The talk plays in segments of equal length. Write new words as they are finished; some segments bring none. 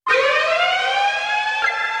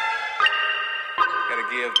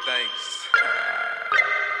give thanks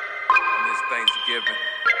on this Thanksgiving.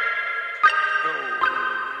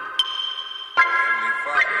 Heavenly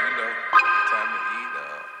Father, you know, time to eat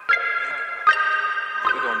up.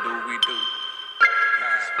 We're gonna do what we do.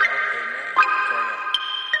 Okay, man, turn up.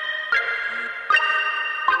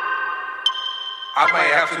 I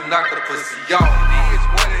might have to knock the pussy off. It is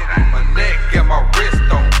what it is. My neck and my wrist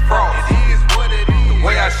on frost. It is what it is. The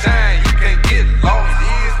way I shine, you can't get lost.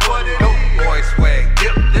 It is what it is. No boy swag,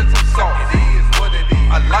 dip in some salt. It is what it is.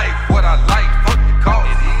 I like what I like, fuck the cost.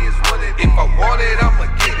 It is what it is. If I want it, I'ma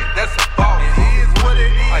get it. That's a boss. It is what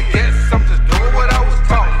it is. I guess I'm just doing what I was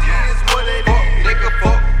taught. It is what it is. Fuck nigga,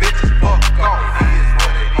 fuck bitches, fuck off. It is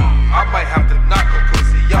what it is. I might have to knock a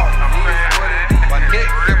pussy off. It is what it is. My neck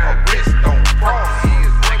and my wrist on frost. It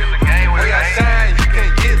is what it is. The way I shine, you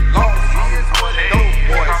can't get lost. It is what it is.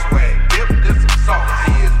 No boy swag, dip in some salt.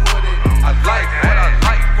 It is what it is. I like what I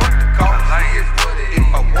like, fuck the cost. It is what it is.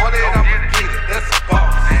 If I want it, I'ma get it. That's a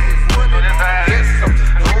boss. It is what it is. I guess I'm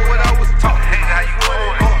just doing what I was taught. It is what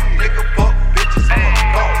it is. Fuck nigga, fuck bitches,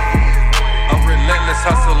 fuck off. A relentless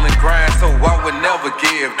hustle and grind, so I would never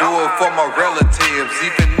give. Do it for my relatives,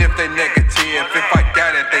 even if they negative. If I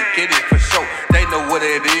got it, they get it for sure. They know what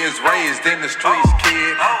it is, raised in the streets,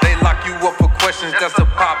 kid. They lock you up for questions, that's a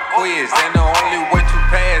pop quiz. And the only way to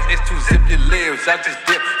pass is to zip your lips. I just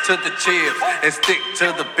dip to the chips and stick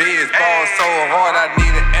to the biz. Ball so hard, I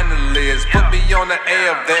need an analyst. Put me on the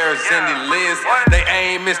air if there's any list. They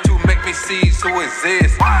aim is to make me cease to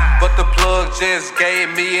exist, but the plug just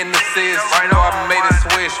gave me an assist. You know I made a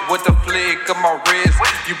switch with the flick of my wrist.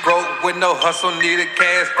 You broke with no hustle, needed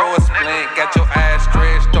cash for a splint. Got your ass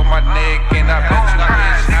stretched on my neck and I bet you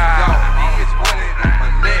bitch. It is what it is. My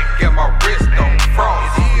neck and my wrist on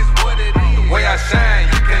frost. It is what it is. The way I shine,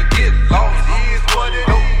 you can't get lost. It is what it is.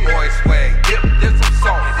 No boy swag, dip in some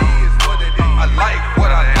salt. It is what it is. I like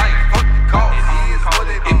what I like, fuck the cost. It is what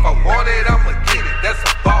it is. If I want it, I'ma get it. That's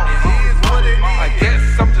a boss. It is what it is. I guess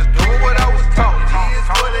I'm just doing what I was taught. It is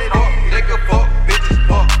what it is. Fuck nigga, fuck bitches,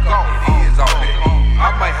 fuck off. It is all it is. I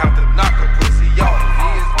might have to knock a pussy off.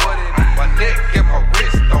 It is what it is. My neck and my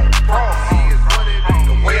wrist on frost. It is what it is.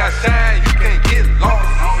 The way I shine, you can't get lost.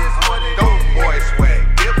 It is what it is. No boy swag,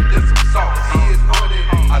 dip in some salt. It is what it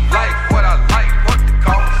is. I like what I like, fuck the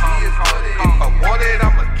cost. It is what it is. If I want it,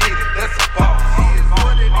 I'ma get it. That's a boss. It is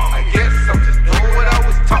what it is. I guess I'm just doing what I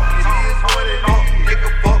was taught. It is what it is. Fuck nigga,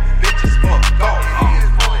 fuck bitches, fuck off. It is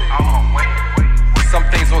what it is. Some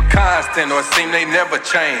things were constant or seem they never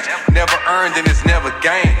change. Never earned and it's never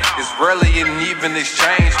gained. It's rarely an even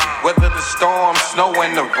exchange. Whether the storm, snow,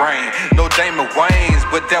 and the rain. No Damon Wayans,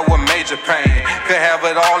 but that was major pain. Could have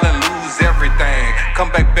it all and lose everything.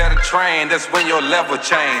 Come back better trained, that's when your level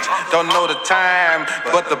change. Don't know the time,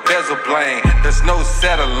 but the bezel blame. There's no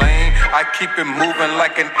settling. I keep it moving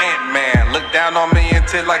like an Ant-Man. Look down on me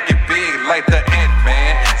until I get big like the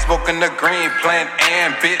Ant-Man. Smoking the green plant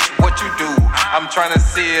and bitch, what you do? I'm trying to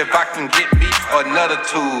see if I can get me another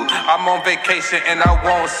two. I'm on vacation and I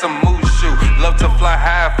want some moose shoe. Love to fly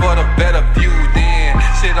high for the better view. Then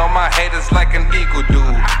shit on my haters like an eagle do.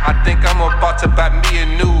 I think I'm about to buy me a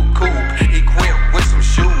new coupe, equipped with some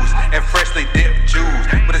shoes and freshly dipped juice,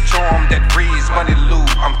 with a charm that reads money loot.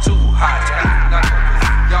 I'm too hot.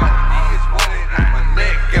 Y'all, it is what it is. My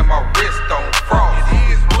neck and my wrist on frost.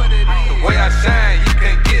 It is what it is. The way I shine, you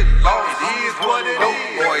can't get lost. It is what it is. No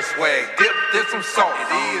boy swag, dip in some salt.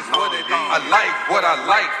 It is what it is. I like what I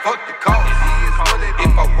like, fuck the cost. It is what it is.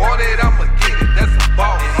 If I want it, I'ma get it. That's a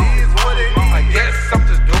boss. It is what it is. I guess I'm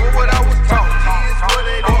just doing what I was taught. It is what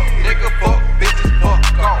it is. Fuck nigga, fuck bitches, fuck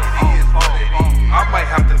off. It is what it is. I might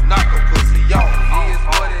have to knock a pussy off. It is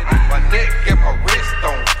what it is. My neck and my wrist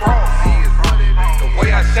on frost. It is what it is. The way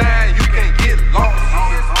I shine, you can't get lost.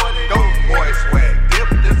 It is what it is. No boy swag,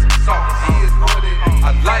 dip in some salt. It is what it is.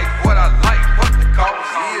 I like what I like, fuck the cost.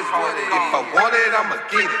 It is what it is. If I want it, I'ma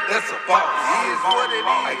get it. That's a boss. It is what it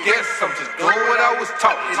is. I guess I'm just doing what I was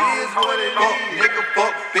taught. It is what it is. Fuck nigga,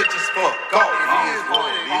 fuck bitches, fuck off. It is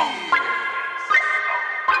what it is.